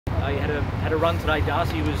you had a run today,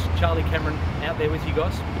 Darcy. Was Charlie Cameron out there with you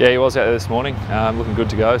guys? Yeah, he was out there this morning, looking good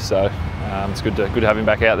to go. So it's good to have him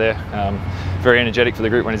back out there. Very energetic for the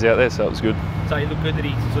group when he's out there, so it was good. So he looked good. That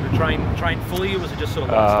he sort of trained fully, or was it just sort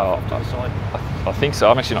of like stuff off to the side? I think so.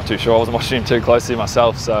 I'm actually not too sure. I wasn't watching him too closely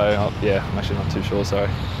myself, so yeah, I'm actually not too sure. Sorry.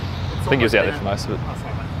 I think he was out there for most of it.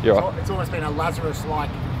 You're right. It's almost been a Lazarus-like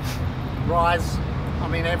rise. I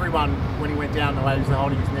mean, everyone, when he went down the way he was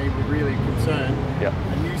holding his knee, was really concerned. Yep.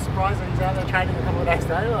 Are you surprised that he's out there training a couple of days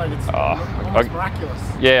later? Like, it's almost miraculous.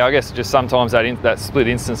 Yeah, I guess just sometimes that split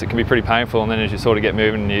instance, it can be pretty painful, and then as you sort of get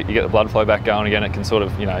moving, you get the blood flow back going again, it can sort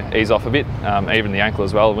of, ease off a bit. Even the ankle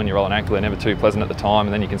as well. When you roll an ankle, they're never too pleasant at the time,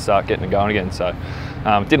 and then you can start getting it going again. So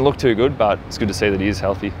it didn't look too good, but it's good to see that he is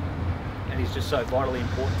healthy. And he's just so vitally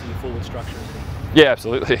important to your forward structure, isn't he? Yeah,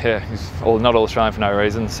 absolutely. Yeah, he's not all Australian for no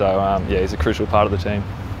reason. So yeah, he's a crucial part of the team.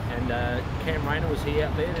 And Cam Rayner, was he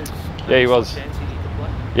out there? Yeah, he was. Chance he could play?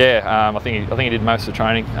 Yeah, I think he did most of the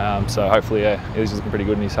training. So hopefully, yeah, he's looking pretty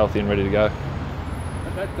good and he's healthy and ready to go.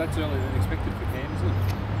 That's earlier than expected for Cam,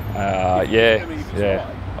 isn't it?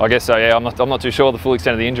 Yeah. I guess so. Yeah, I'm not too sure the full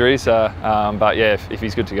extent of the injuries, but yeah, if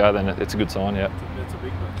he's good to go, then it's a good sign. Yeah. That's a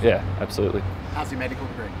big one. Yeah, absolutely. How's your medical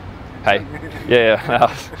degree? Hey,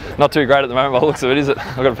 yeah, not too great at the moment by the looks of it, is it?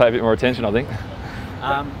 I've got to pay a bit more attention, I think.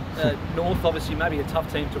 North, obviously, maybe a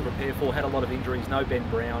tough team to prepare for. Had a lot of injuries. No Ben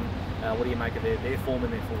Brown. What do you make of their form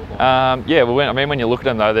and their forward line? Yeah, well, when you look at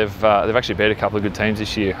them though, they've actually beat a couple of good teams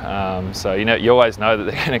this year. So you always know that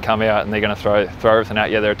they're going to come out and they're going to throw everything at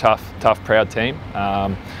you. They're a tough, proud team.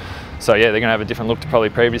 So yeah, they're going to have a different look to probably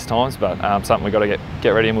previous times, but something we've got to get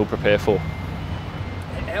ready and we'll prepare for.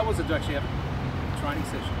 How was it to actually have a training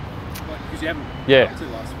session? Because you haven't yeah. the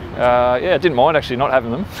last few weeks. Yeah, I didn't mind actually not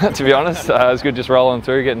having them, to be honest. It was good just rolling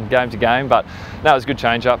through, getting game to game, but no, it was a good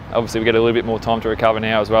change up. Obviously we get a little bit more time to recover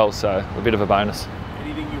now as well, so a bit of a bonus.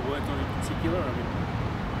 Anything you worked on in particular? I mean,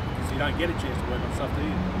 because you don't get a chance to work on stuff, do you?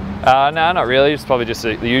 No, not really. It's probably just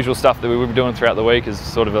the usual stuff that we would be doing throughout the week as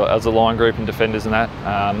sort of as a line group and defenders and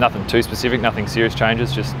that. Nothing too specific, nothing serious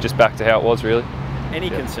changes, just back to how it was really. Any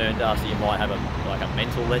concern, Darcy, you might have a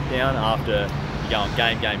mental letdown after you go on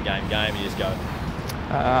game, and you just go,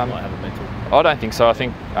 you might have a mental? I don't think so. I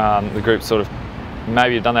think the group sort of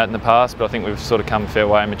maybe have done that in the past, but I think we've sort of come a fair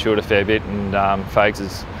way and matured a fair bit, and Fags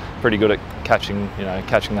is pretty good at catching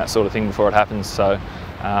that sort of thing before it happens. So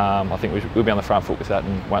I think we'll be on the front foot with that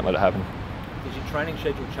and won't let it happen. Does your training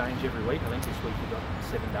schedule change every week? I think this week you've got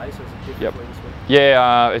 7 days, so is it different this week?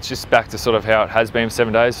 Yeah, it's just back to sort of how it has been for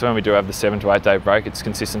 7 days. So when we do have the 7 to 8 day break, it's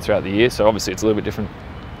consistent throughout the year. So obviously it's a little bit different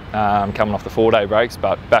coming off the 4 day breaks,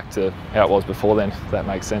 but back to how it was before then, if that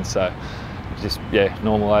makes sense. So just, yeah,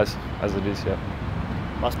 normal as it is, yeah.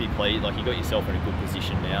 Must be pleased, like you got yourself in a good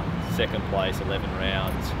position now. 2nd place, 11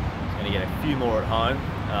 rounds, going to get a few more at home.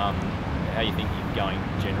 How do you think you're going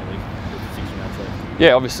generally with the 6 rounds left?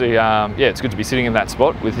 Yeah, obviously, it's good to be sitting in that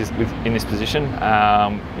spot in this position.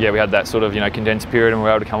 Yeah, we had that sort of condensed period, and we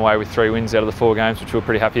were able to come away with 3 wins out of the 4 games, which we were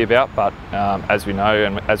pretty happy about. But as we know,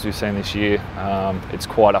 and as we've seen this year, it's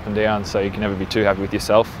quite up and down, so you can never be too happy with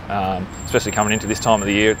yourself. Especially coming into this time of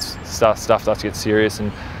the year, stuff starts to get serious,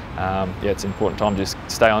 and yeah, it's an important time to just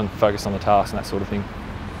stay on, focus on the task and that sort of thing.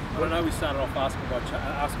 I know we started off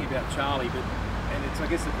asking about Charlie, but it's I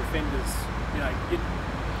guess the defenders, you're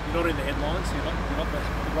not in the headlines, you're not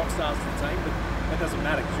the rock stars of the team, but that doesn't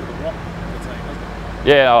matter because you're the rock of the team, doesn't it?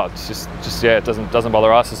 Yeah, it's just yeah, it doesn't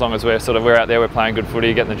bother us as long as we're out there, we're playing good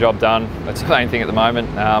footy, getting the job done. That's the main thing at the moment.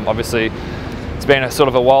 Obviously, it's been a sort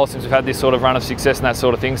of a while since we've had this sort of run of success and that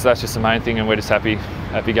sort of thing, so that's just the main thing, and we're just happy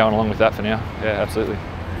going along with that for now. Yeah, absolutely.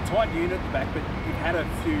 A tight unit at the back, but you've had a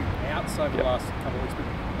few outs over the last couple of weeks, but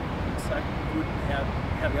it's so good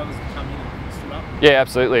how the others have come in and stood up. Yeah,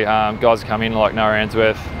 absolutely. Guys have come in like Noah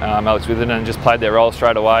Answorth, Alex Witherden, and just played their role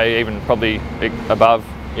straight away, even probably above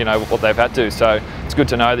what they've had to. So it's good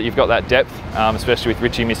to know that you've got that depth, especially with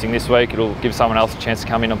Richie missing this week. It'll give someone else a chance to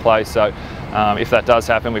come in and play. So if that does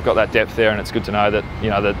happen, we've got that depth there, and it's good to know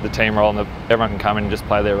that the team role and everyone can come in and just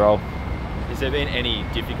play their role. Has there been any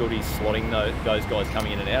difficulties slotting those guys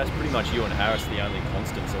coming in and out? It's pretty much you and Harris the only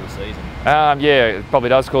constants all season. Yeah, it probably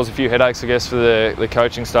does cause a few headaches, I guess, for the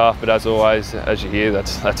coaching staff. But as always, as you hear,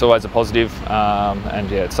 that's always a positive,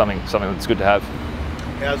 and yeah, it's something that's good to have.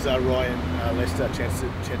 How's Ryan Lester chance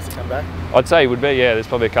to come back? I'd say he would be. Yeah, there's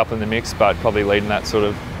probably a couple in the mix, but probably leading that sort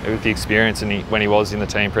of with the experience, and when he was in the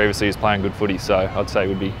team previously, he was playing good footy. So I'd say he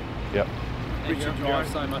would be. Yep. Richard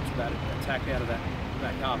drives so much of that attack out of that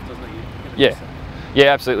half, doesn't he? Yeah,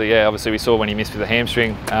 absolutely. Yeah, obviously we saw when he missed with the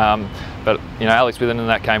hamstring, but Alex Witherden and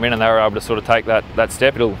that came in, and they were able to sort of take that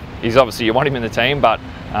step. He's obviously, you want him in the team, but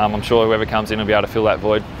I'm sure whoever comes in will be able to fill that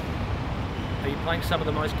void. Are you playing some of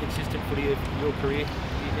the most consistent footy of your career,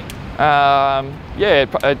 do you think? Yeah,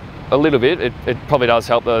 a little bit. It probably does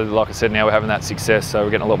help though. Like I said, now we're having that success, so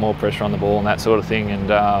we're getting a lot more pressure on the ball and that sort of thing, and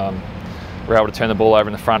we're able to turn the ball over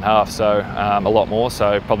in the front half, so a lot more.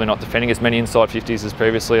 So probably not defending as many inside 50s as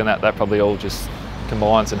previously, and that probably all just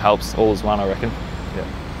combines and helps all as one, I reckon. Yeah.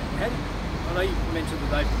 I know you mentioned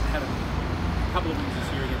that they've had a couple of wins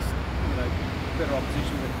this year against better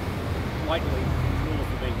opposition, but lately North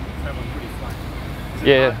have been travelling pretty flat. Is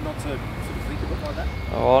it hard not to sort of think of it like that?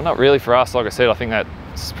 Oh, not really for us. Like I said, I think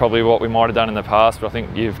that's probably what we might have done in the past, but I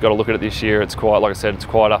think you've got to look at it this year. It's quite, like I said, it's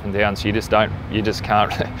quite up and down, so you just can't,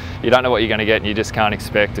 you don't know what you're going to get, and you just can't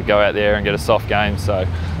expect to go out there and get a soft game. So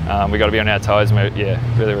we've got to be on our toes, and we're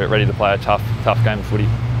really ready to play a tough game of footy.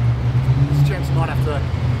 There's a chance you might have to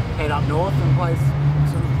head up north and play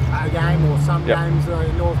a game or some games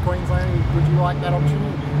in North Queensland. Would you like that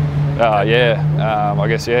opportunity? I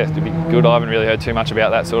guess, it'd be good. I haven't really heard too much about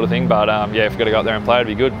that sort of thing, but if we've got to go up there and play, it'd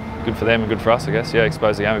be good. Good for them and good for us, I guess. Yeah,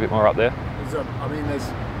 expose the game a bit more up there.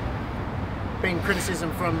 There's been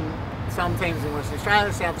criticism from some teams in Western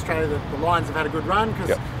Australia, South Australia, that the Lions have had a good run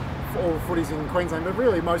because all the footy's in Queensland, but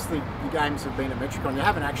really mostly your games have been at Metricon. You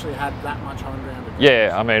haven't actually had that much home ground.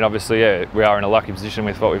 Yeah, I mean, obviously, we are in a lucky position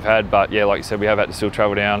with what we've had, but like you said, we have had to still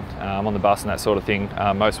travel down on the bus and that sort of thing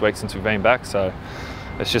most weeks since we've been back, so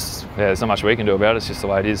it's just, there's not much we can do about it. It's just the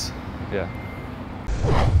way it is. Yeah.